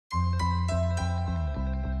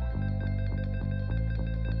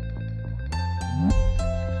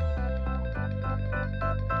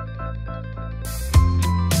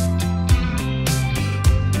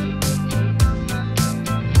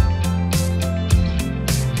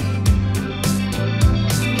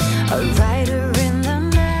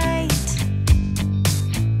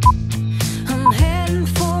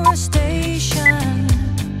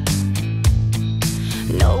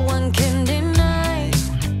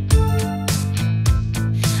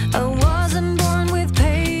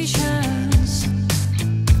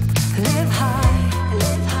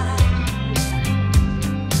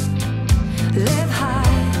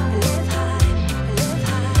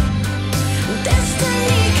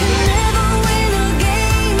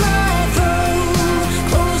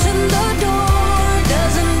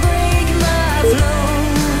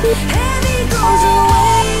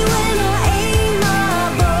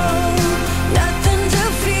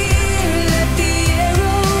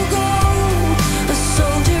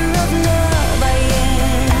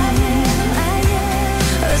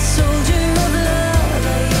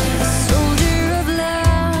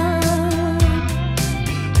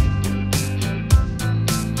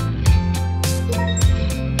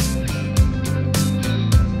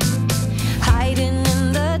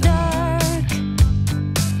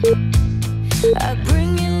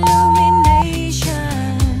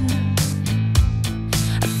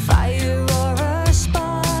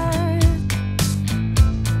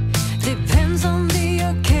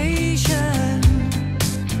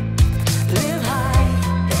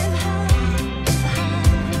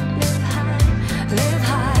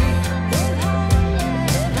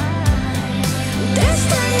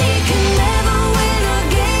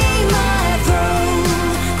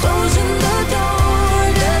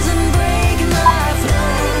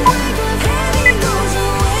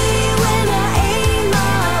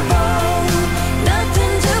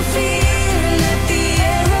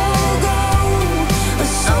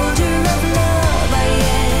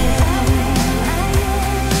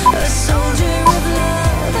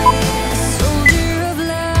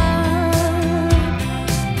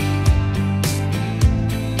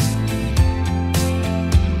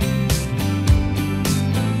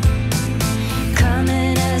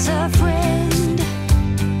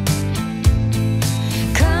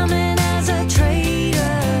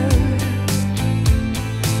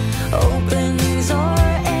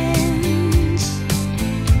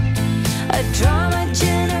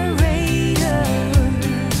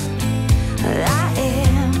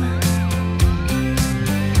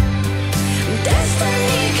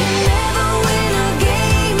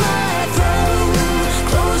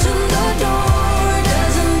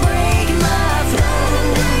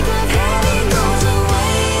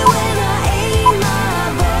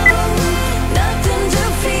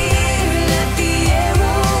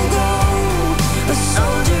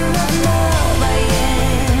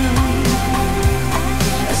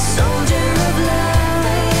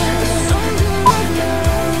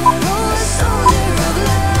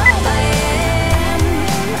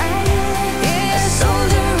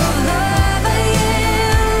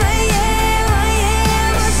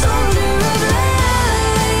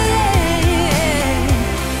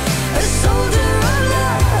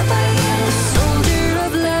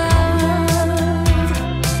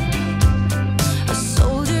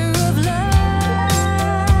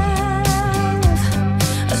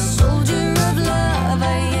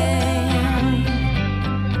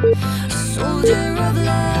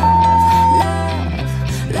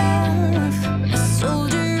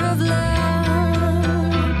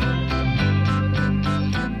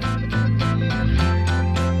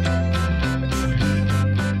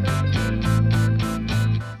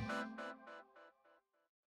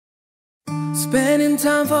Spending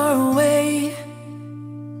time far away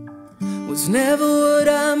was never what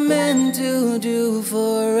I meant to do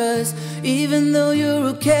for us. Even though you're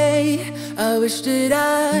okay, I wish that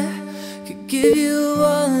I could give you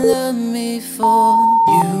all of me for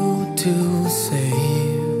you to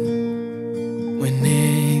save. When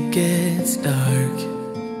it gets dark,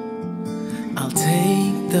 I'll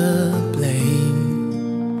take the blame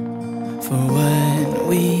for what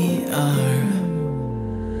we are.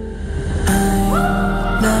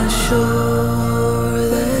 I'm not sure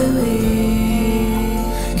that we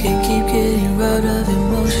can keep getting out of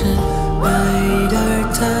emotion. Bide our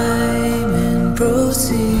time and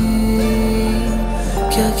proceed.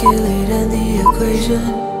 Calculate in the equation.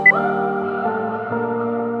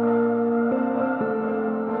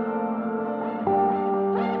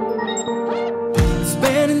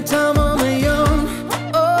 Spending time on my own.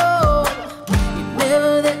 Oh, you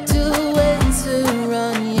never there to answer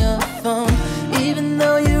on your phone. Even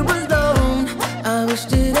though you were alone, I wish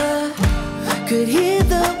that I could hear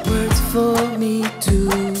the words for me to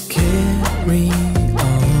carry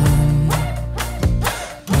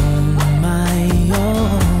on my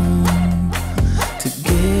own, to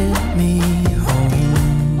get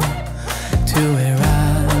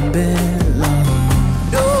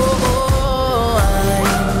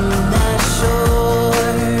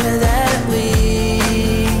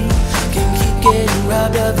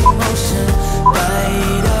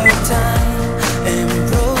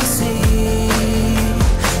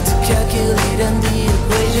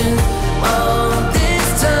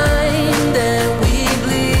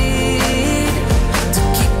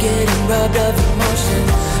of emotion.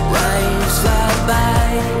 Lives fly by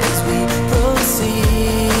as we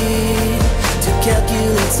proceed to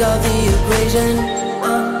calculate, solve the equation.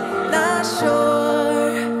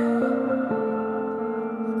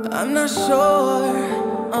 I'm not sure,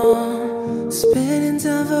 spending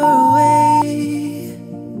time far away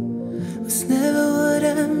was never what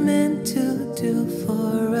I meant to do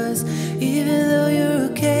for us. Even though you're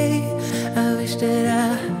okay, I wish that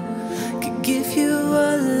I could give you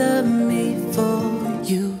all of me for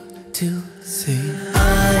you to see.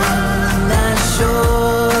 I'm not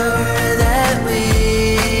sure that we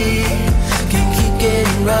can keep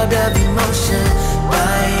getting robbed of emotion.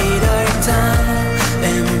 Bide our time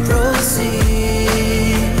and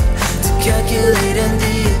proceed to calculating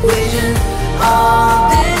the equation. All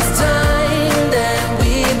this time that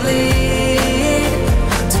we bleed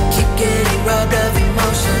to keep getting robbed of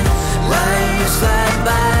emotion. Lives fly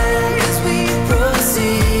by as we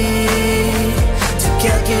proceed to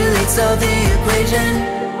calculate, solve the equation.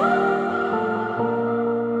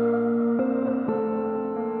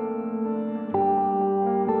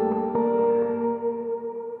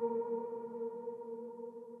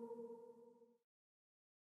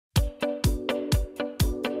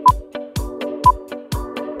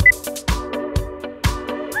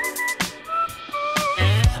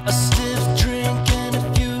 A stiff drink and a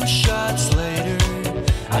few shots later,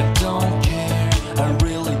 I don't care, I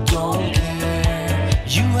really don't care.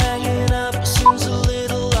 You hanging up seems a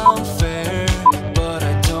little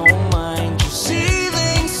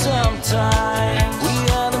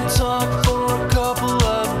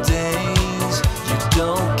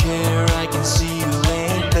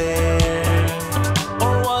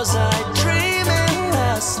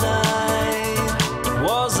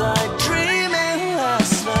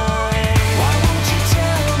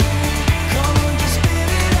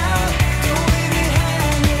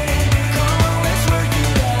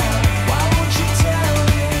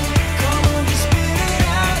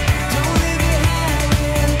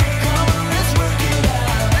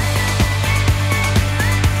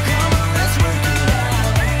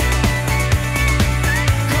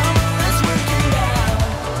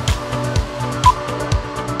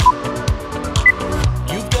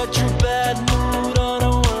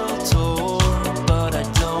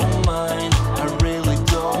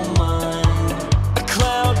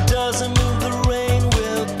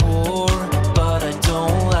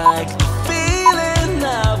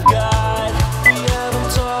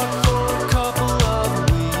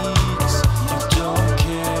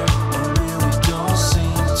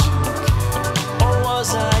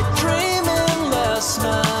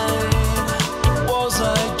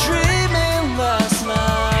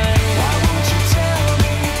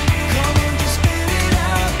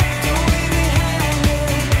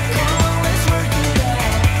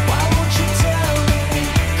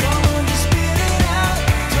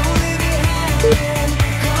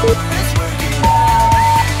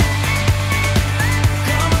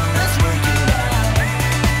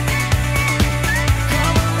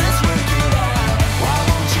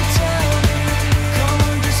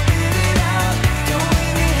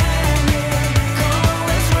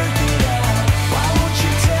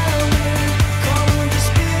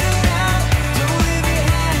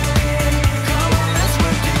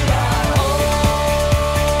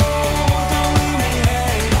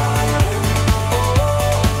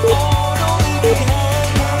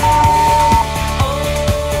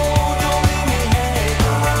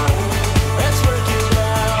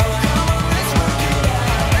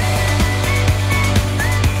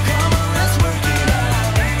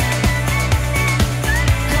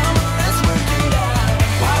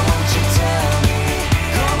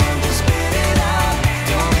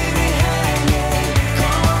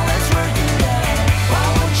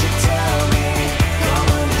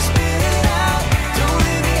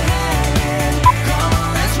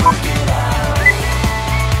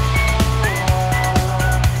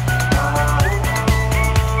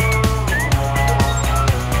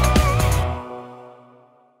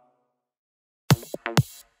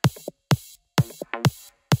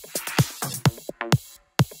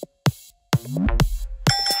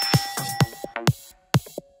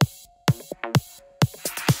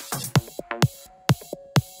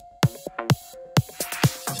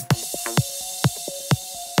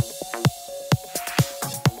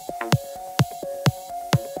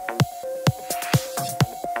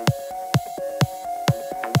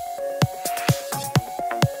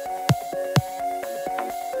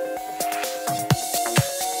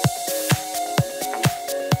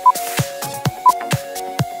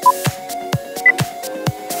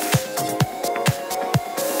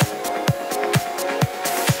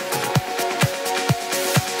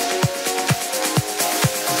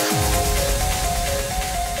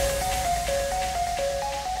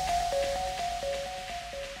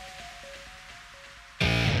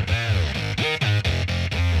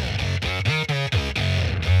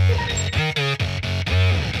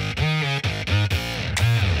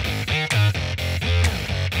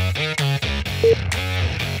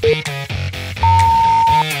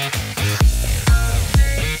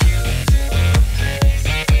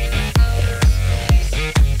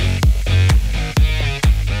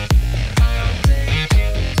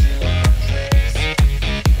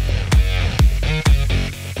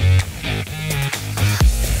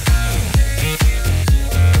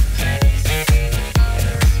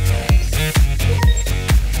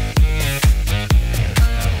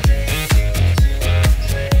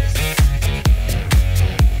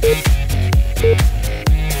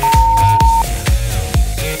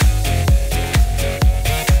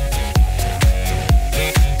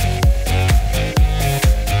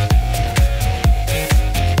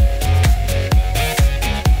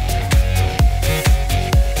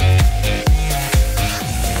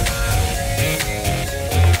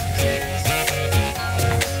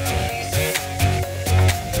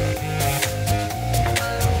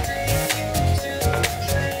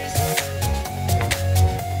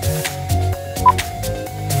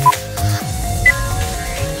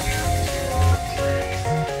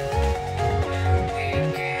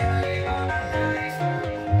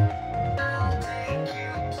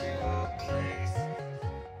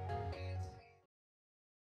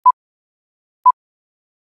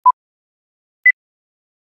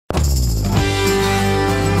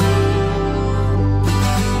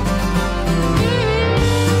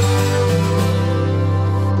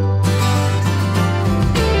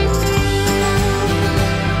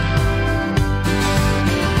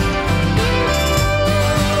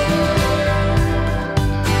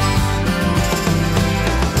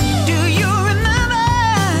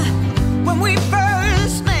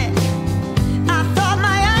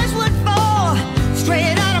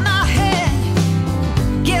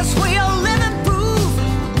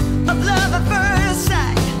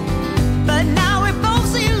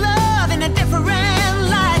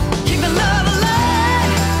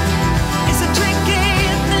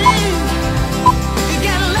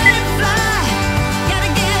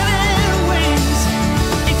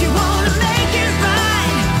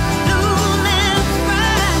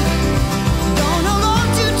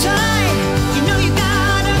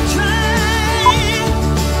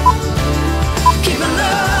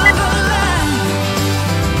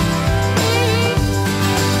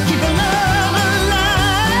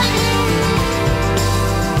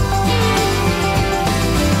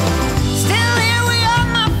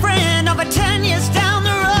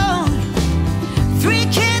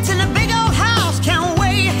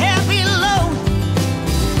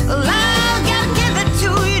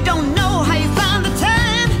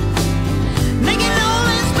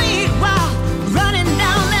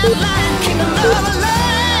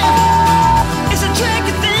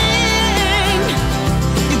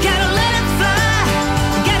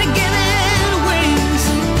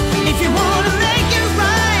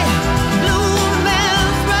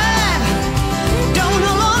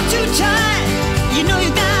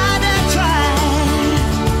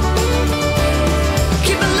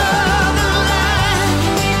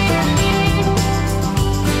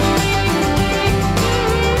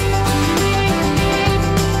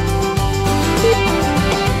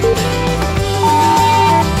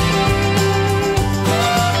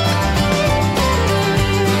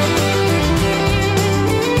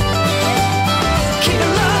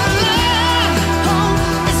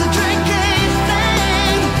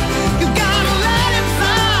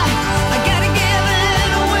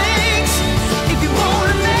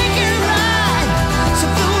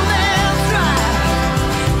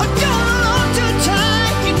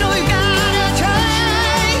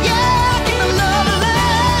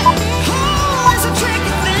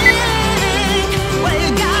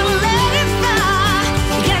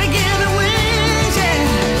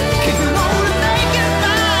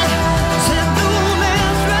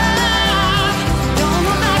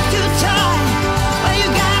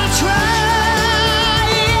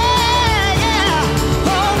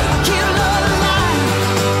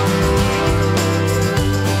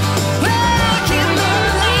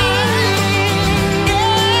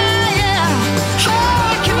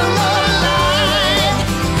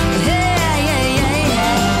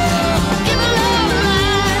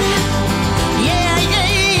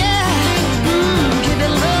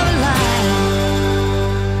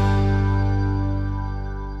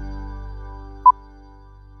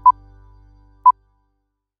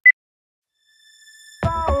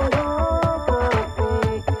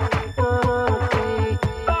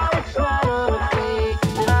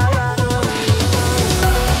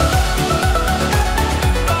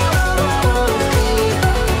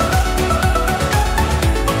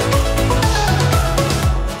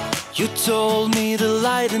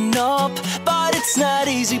brighten up, but it's not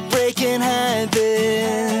easy breaking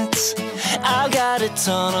habits. I've got a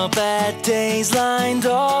ton of bad days lined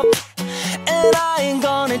up, and I ain't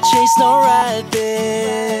gonna chase no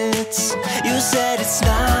rabbits. You said it's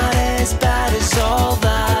not as bad as all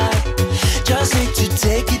that. Just need to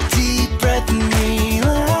take a deep breath and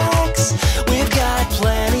relax. We've got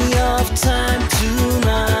plenty of time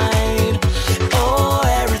tonight. Oh,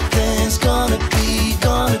 everything's gonna be,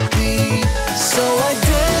 gonna be. So I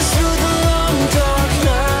dance through the long dark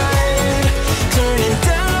night, turning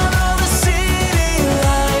down all the city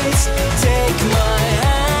lights. Take my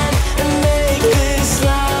hand and make this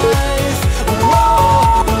life,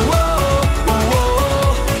 whoa, whoa,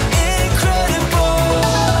 whoa, incredible.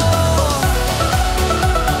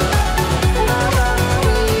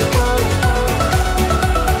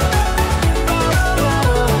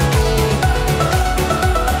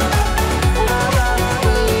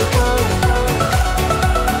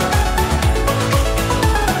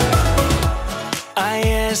 I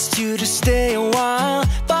asked you to stay a while,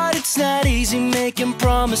 but it's not easy making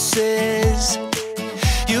promises.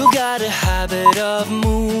 You got a habit of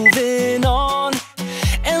moving on,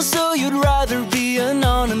 and so you'd rather be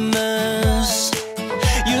anonymous.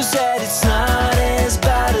 You said it's not as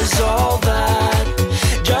bad as all that.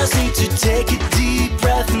 Just need to take a deep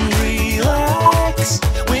breath and relax.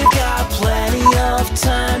 We've got plenty of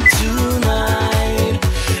time tonight.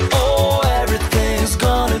 Oh, everything's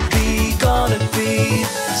gonna be, gonna be.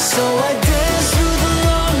 So I dance through the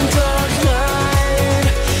long dark night,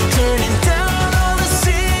 turning down all the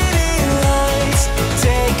city lights.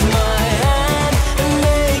 Take my hand and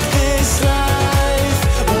make this life,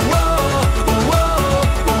 whoa, whoa,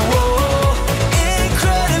 whoa,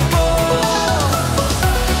 incredible.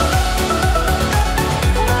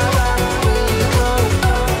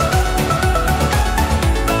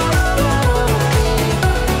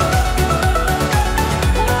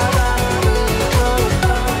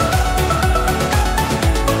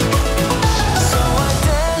 So I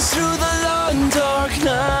dance through the long dark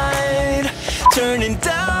night, turning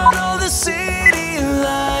down all the city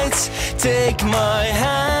lights. Take my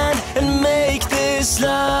hand and make this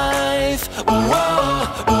life, whoa,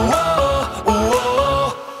 whoa,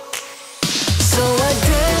 whoa. So I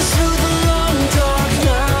dance through the long dark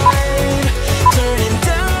night, turning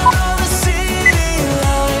down all the city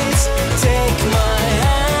lights. Take my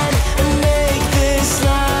hand and make this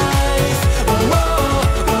life, whoa,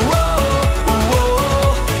 whoa,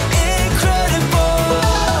 whoa, incredible.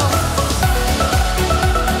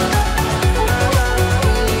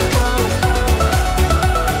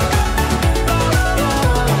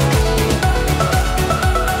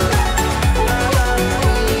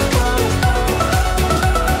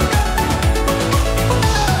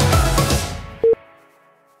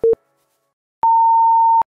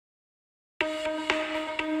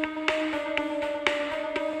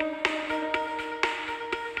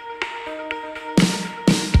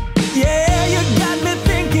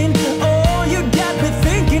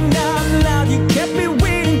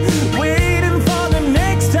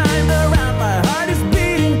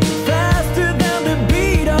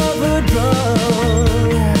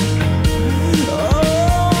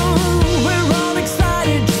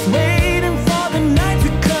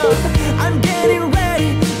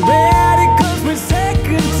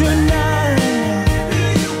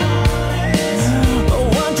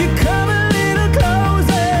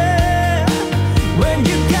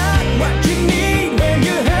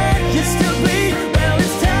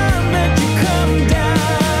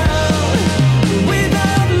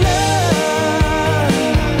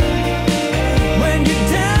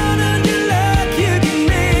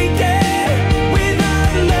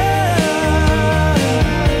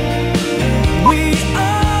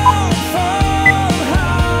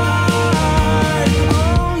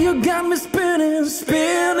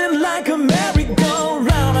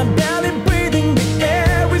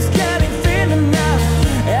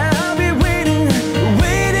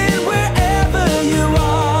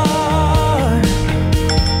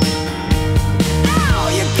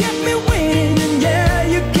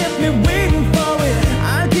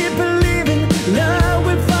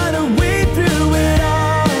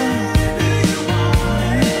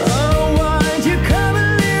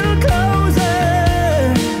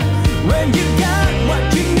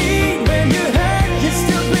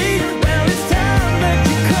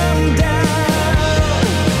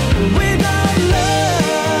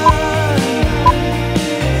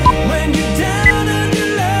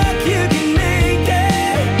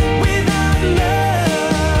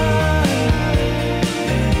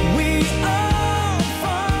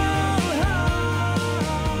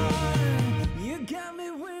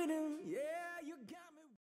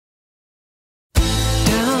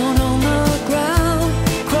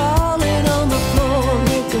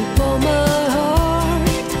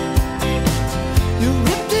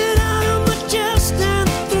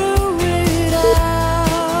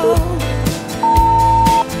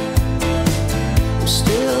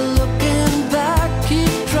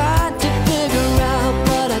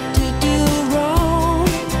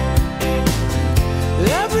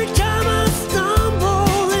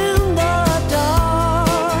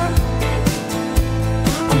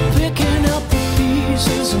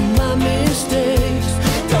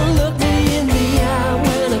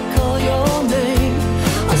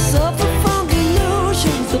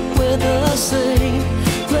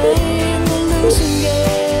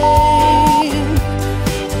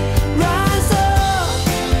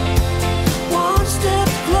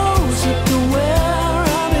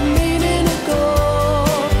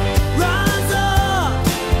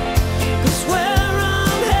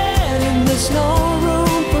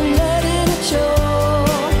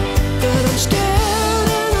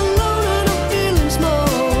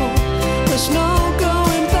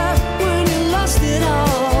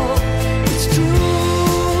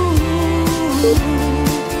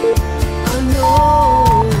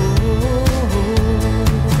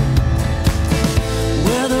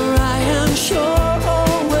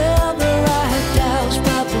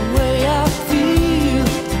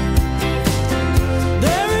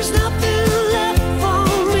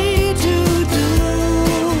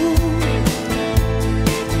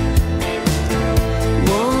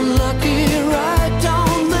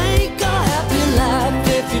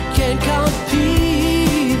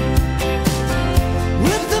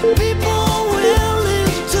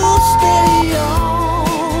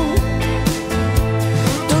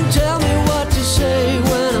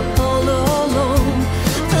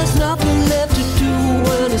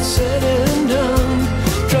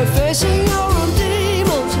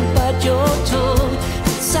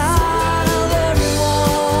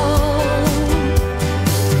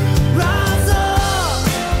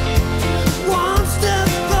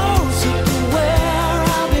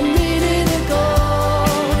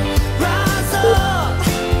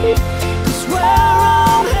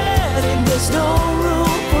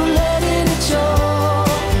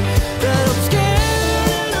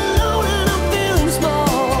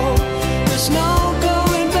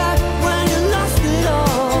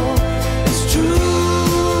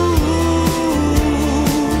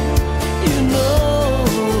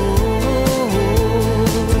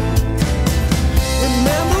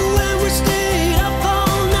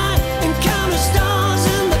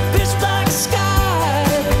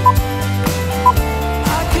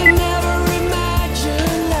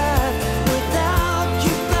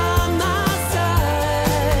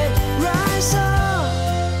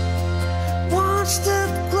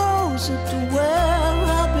 slipped away.